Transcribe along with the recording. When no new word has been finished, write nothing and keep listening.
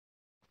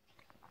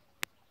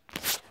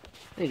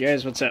Hey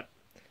guys, what's up?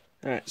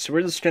 Alright, so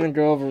we're just gonna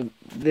go over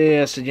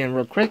this again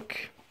real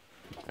quick.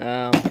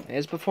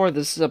 As before,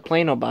 this is a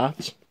Plano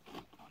box.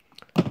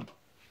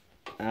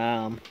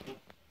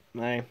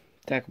 My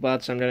tackle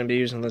bots I'm gonna be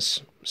using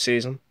this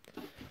season.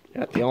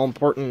 Got the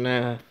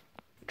all-important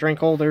drink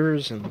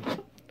holders, and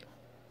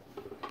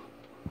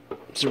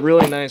it's a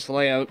really nice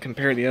layout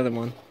compared to the other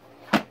one.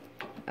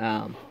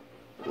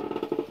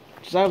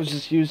 Because I was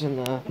just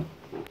using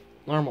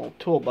normal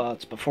tool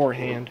bots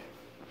beforehand,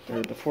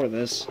 or before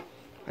this.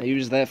 I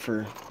used that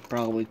for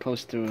probably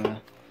close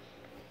to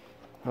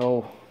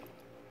 5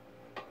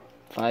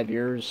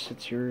 years,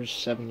 6 years,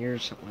 7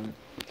 years, something like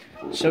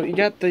that. So you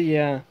got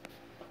the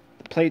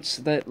plates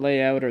that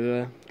lay out, or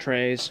the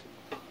trays.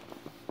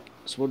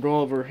 So we'll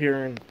go over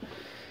here and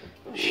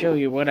show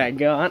you what I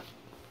got.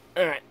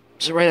 Alright,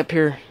 so right up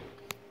here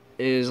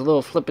is a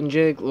little flip and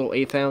jig, a little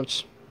 1/8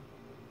 ounce.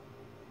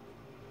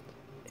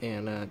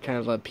 And kind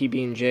of a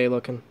PB&J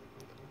looking.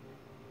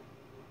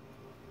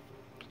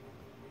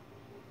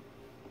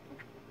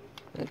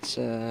 That's,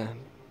 I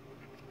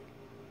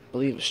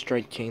believe a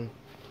Strike King.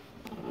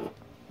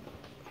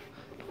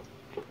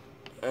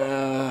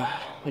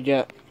 We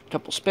got a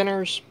couple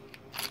spinners.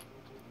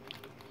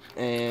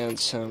 And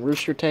some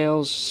rooster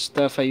tails,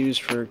 stuff I use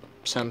for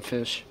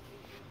sunfish.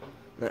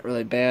 Not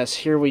really bass.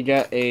 Here we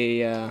got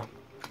a, I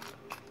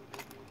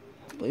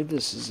believe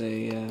this is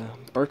a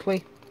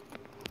Berkley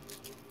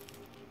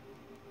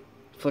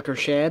Flicker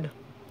Shad.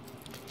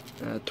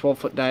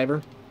 12-foot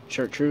diver,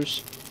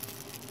 chartreuse.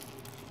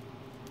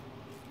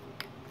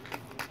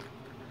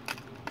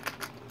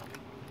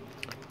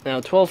 Now,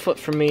 12-foot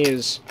for me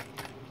is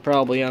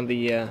probably on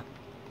the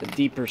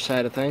deeper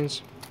side of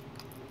things.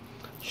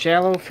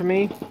 Shallow for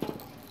me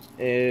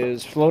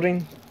is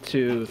floating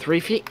to 3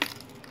 feet.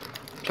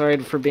 Sorry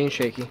for being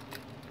shaky.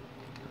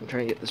 I'm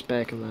trying to get this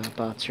back in the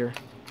bots here.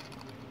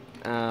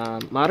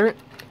 Moderate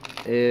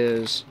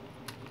is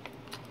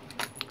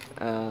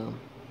 4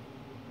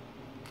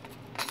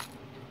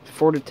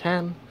 to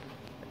 10,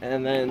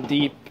 and then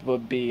deep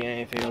would be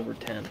anything over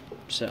 10.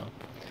 So,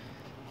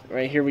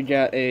 right here we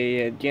got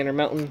a Gander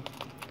Mountain,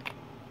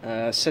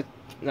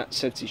 not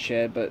Setsy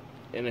shad, but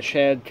in a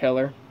shad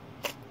color,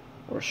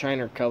 or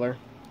shiner color.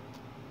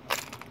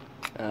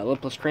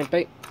 Lipless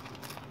crankbait.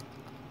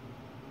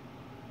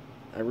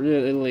 I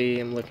really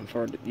am looking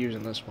forward to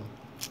using this one.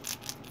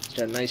 It's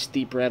got a nice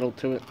deep rattle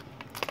to it.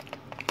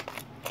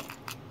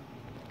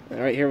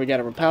 Right here we got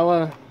a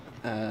Rapala,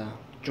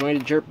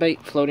 jointed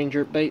jerkbait, floating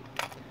jerkbait.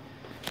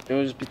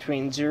 Goes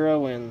between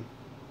 0 and,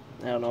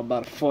 I don't know,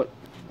 about a foot.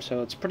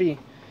 So it's pretty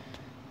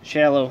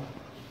shallow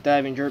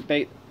diving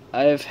jerkbait.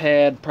 I've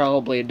had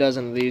probably a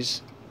dozen of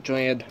these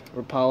jointed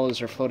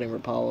Rapalas or floating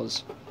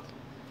Rapalas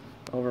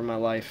over my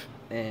life,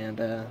 and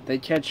they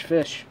catch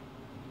fish.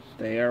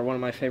 They are one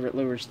of my favorite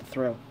lures to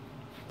throw.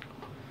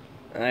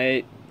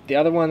 The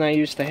other one I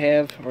used to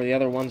have, or the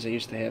other ones I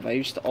used to have, I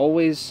used to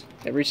always,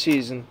 every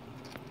season,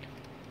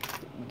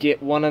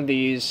 get one of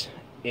these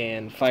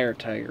in Fire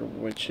Tiger,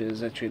 which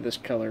is actually this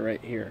color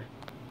right here,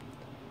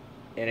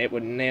 and it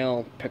would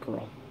nail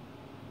pickerel.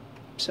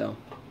 So,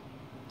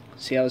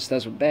 see how this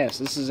does with bass.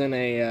 This is in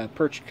a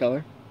perch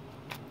color.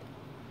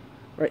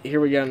 Right here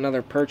we got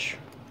another perch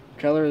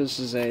color. This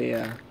is a,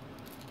 I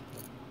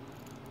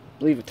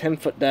believe a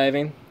 10-foot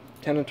diving,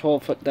 10 and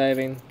 12-foot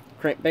diving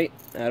crankbait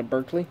out of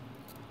Berkley.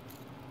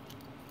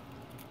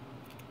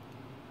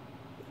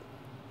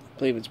 I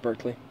believe it's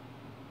Berkley.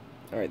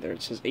 Alright, there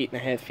it says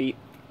 8.5 feet.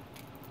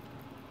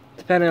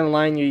 Depending on the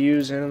line you're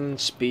using,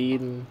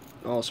 speed, and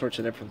all sorts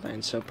of different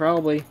things. So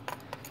probably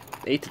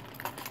 8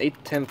 to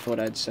 10 foot,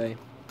 I'd say.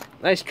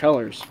 Nice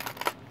colors.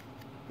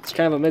 It's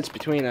kind of a mix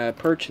between a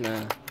perch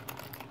and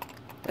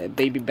a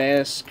baby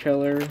bass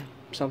color,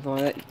 something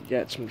like that. You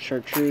got some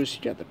chartreuse,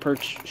 you got the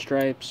perch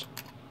stripes.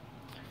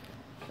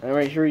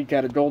 Right here you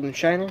got a golden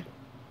shiner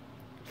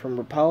from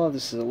Rapala.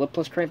 This is a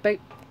lipless crankbait.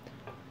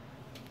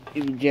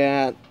 You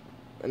got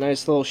a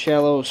nice little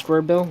shallow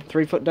square bill,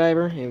 3-foot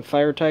diver in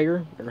Fire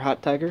Tiger, or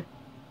Hot Tiger.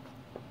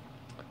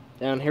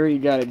 Down here you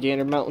got a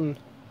Gander Mountain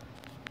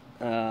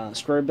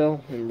square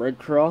bill in Red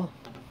Craw.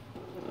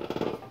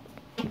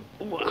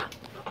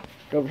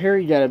 Over here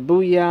you got a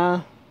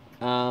Booyah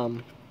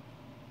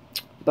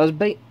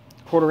buzzbait,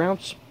 1/4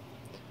 ounce.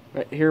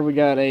 Right here we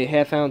got a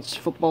 1/2 ounce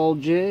football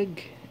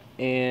jig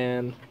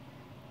and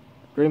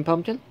green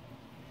pumpkin.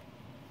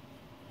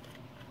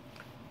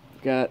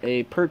 Got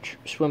a perch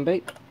swim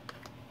bait.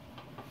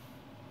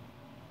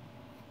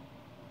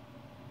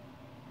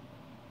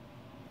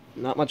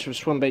 Not much of a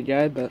swim bait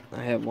guy, but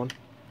I have one.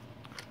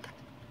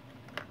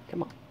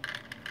 Come on.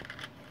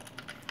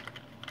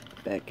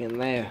 Back in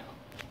there.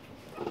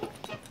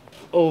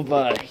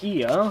 Over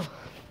here,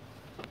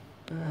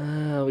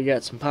 we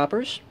got some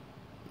poppers.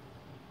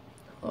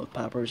 Love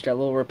poppers. Got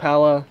a little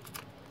Rapala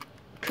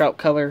trout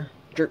color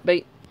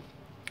jerkbait.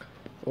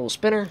 A little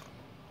spinner.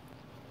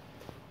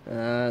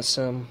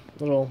 Some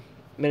little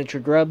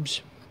miniature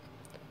grubs.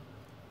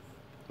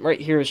 Right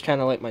here is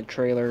kind of like my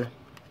trailer.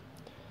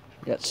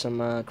 Got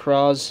some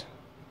craws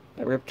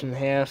I ripped in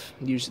half.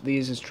 Used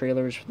these as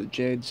trailers for the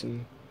jigs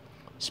and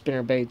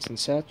spinner baits and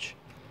such.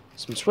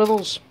 Some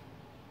swivels.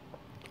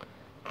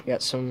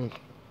 Got some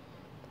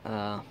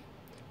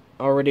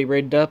already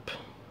rigged up.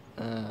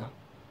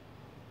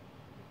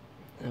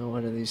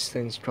 What are these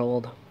things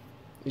called?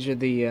 These are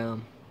the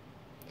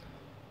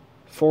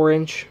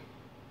 4-inch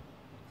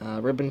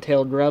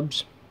ribbon-tailed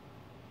grubs.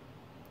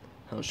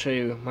 I'll show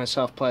you my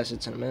soft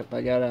plastics in a minute, but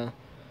I got a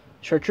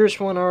chartreuse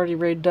one already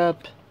rigged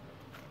up,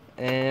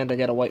 and I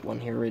got a white one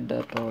here rigged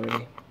up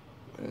already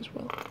as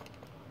well.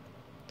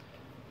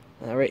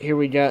 Right here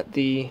we got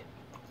the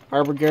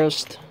Arbor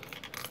Ghost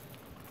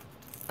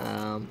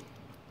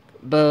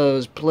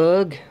buzz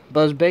plug,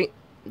 buzz bait,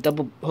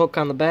 double hook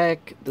on the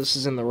back. This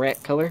is in the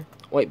rat color,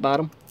 white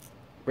bottom,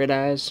 red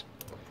eyes.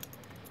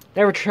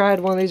 Never tried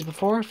one of these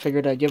before,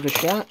 figured I'd give it a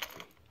shot.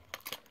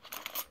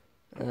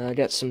 I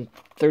got some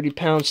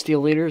 30-pound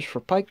steel leaders for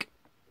pike.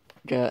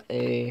 Got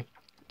a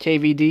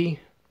KVD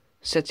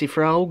Setsy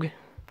Frog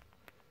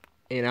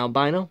in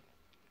albino.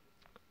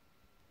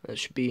 That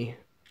should be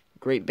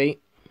great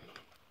bait.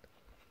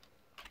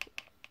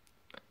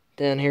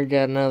 Down here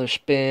got another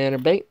spinner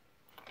bait.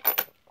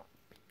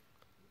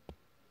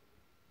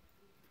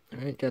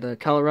 Alright, got a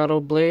Colorado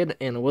blade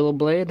and a willow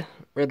blade.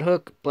 Red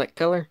hook, black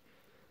color.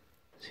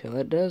 See how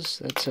that does?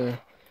 That's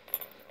a,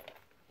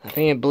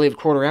 I believe,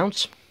 1/4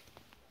 ounce.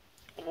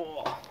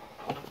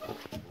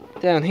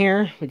 Down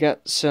here we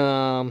got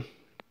some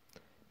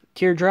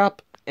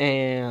teardrop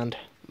and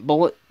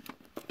bullet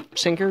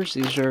sinkers.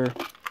 These are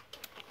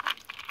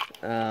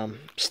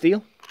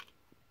steel.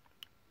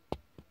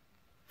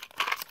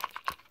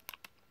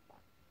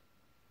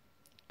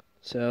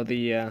 So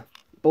the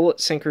bullet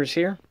sinkers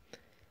here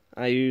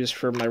I use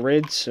for my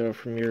rigs, so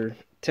from your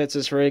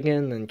Texas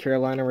rigging and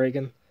Carolina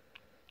rigging,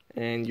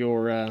 and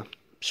your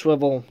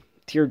swivel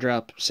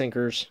teardrop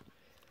sinkers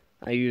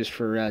I use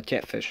for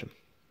catfishing.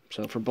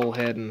 So for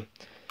bullhead and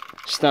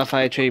stuff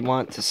I actually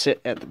want to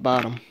sit at the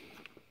bottom.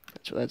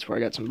 That's where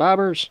I got some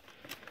bobbers.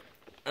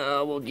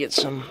 We'll get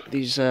some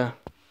these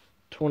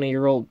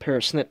 20-year-old pair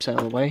of snips out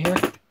of the way here.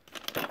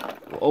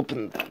 We'll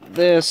open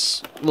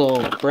this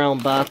little brown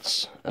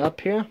box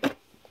up here.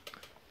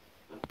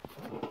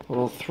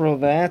 We'll throw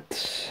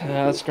that.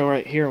 Let's go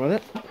right here with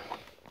it.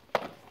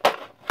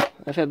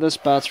 I've had this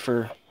box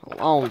for a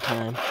long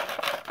time.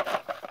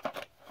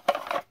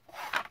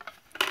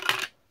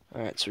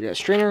 Alright, so we got a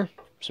stringer,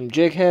 some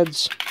jig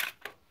heads,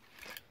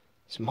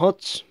 some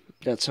hooks.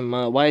 Got some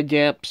wide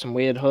gap, some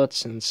weighted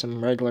hooks, and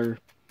some regular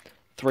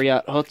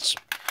 3/0 hooks.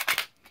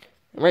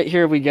 And right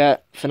here we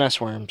got finesse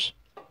worms.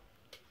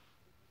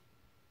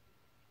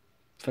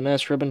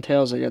 Finesse ribbon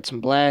tails. I got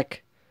some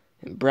black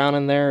and brown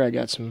in there. I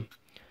got some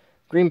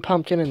green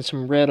pumpkin and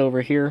some red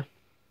over here.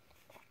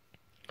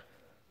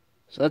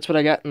 So that's what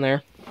I got in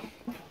there.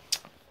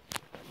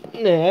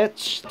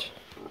 Next,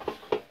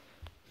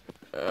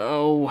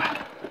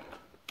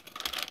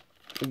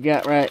 we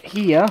got right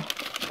here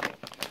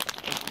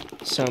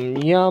some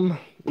Yum.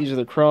 These are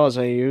the craws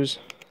I use.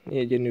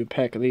 Need to get a new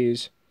pack of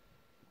these.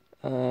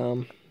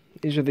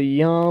 These are the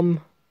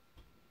Yum.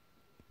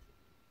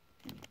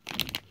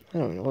 I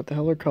don't know what the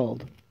hell they're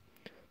called.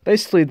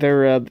 Basically,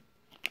 they're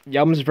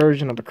Yum's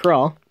version of a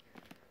craw.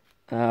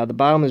 The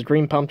bottom is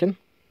green pumpkin.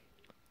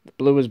 The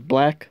blue is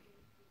black.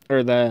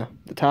 Or the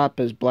top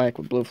is black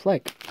with blue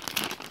flake.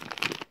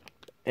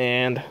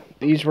 And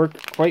these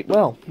work quite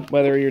well,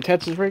 whether you're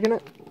Texas rigging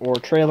it or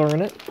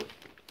trailering it.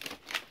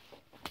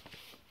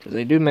 Because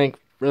they do make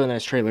really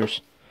nice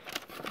trailers.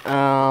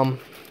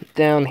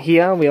 Down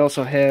here we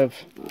also have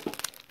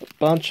a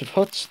bunch of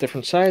hooks,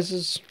 different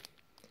sizes.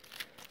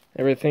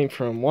 Everything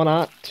from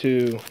 1/0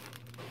 to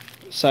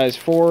size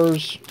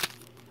 4s.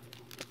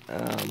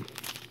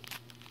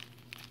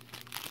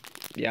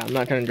 Yeah, I'm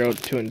not going to go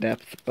too in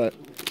depth, but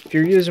if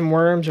you're using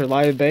worms or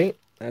live bait,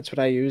 that's what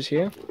I use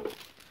here.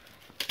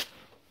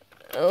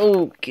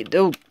 Okie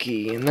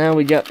dokie, and now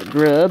we got the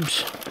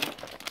grubs.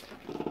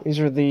 These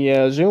are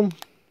the Zoom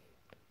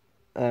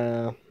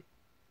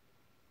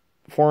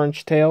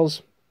 4-inch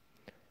tails.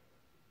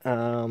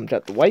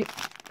 Got the white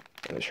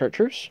and the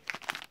chartreuse.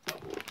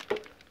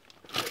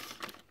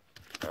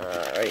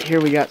 Right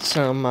here we got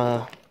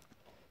some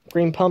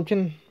green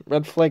pumpkin,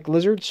 red flake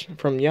lizards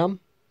from Yum.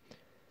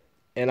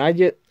 And I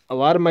get a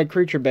lot of my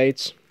creature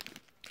baits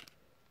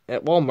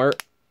at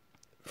Walmart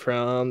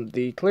from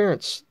the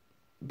clearance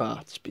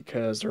bots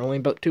because they're only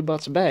about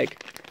 $2 a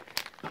bag.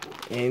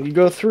 And you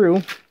go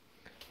through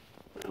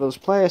those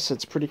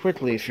plastics pretty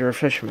quickly if you're a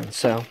fisherman.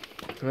 So,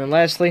 and then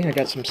lastly, I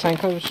got some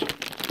Senkos.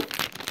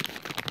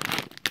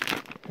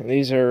 And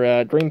these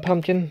are green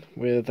pumpkin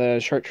with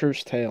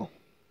chartreuse tail.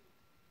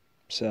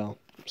 So,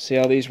 see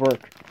how these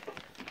work.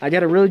 I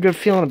got a really good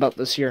feeling about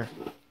this year.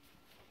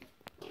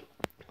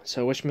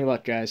 So wish me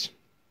luck, guys.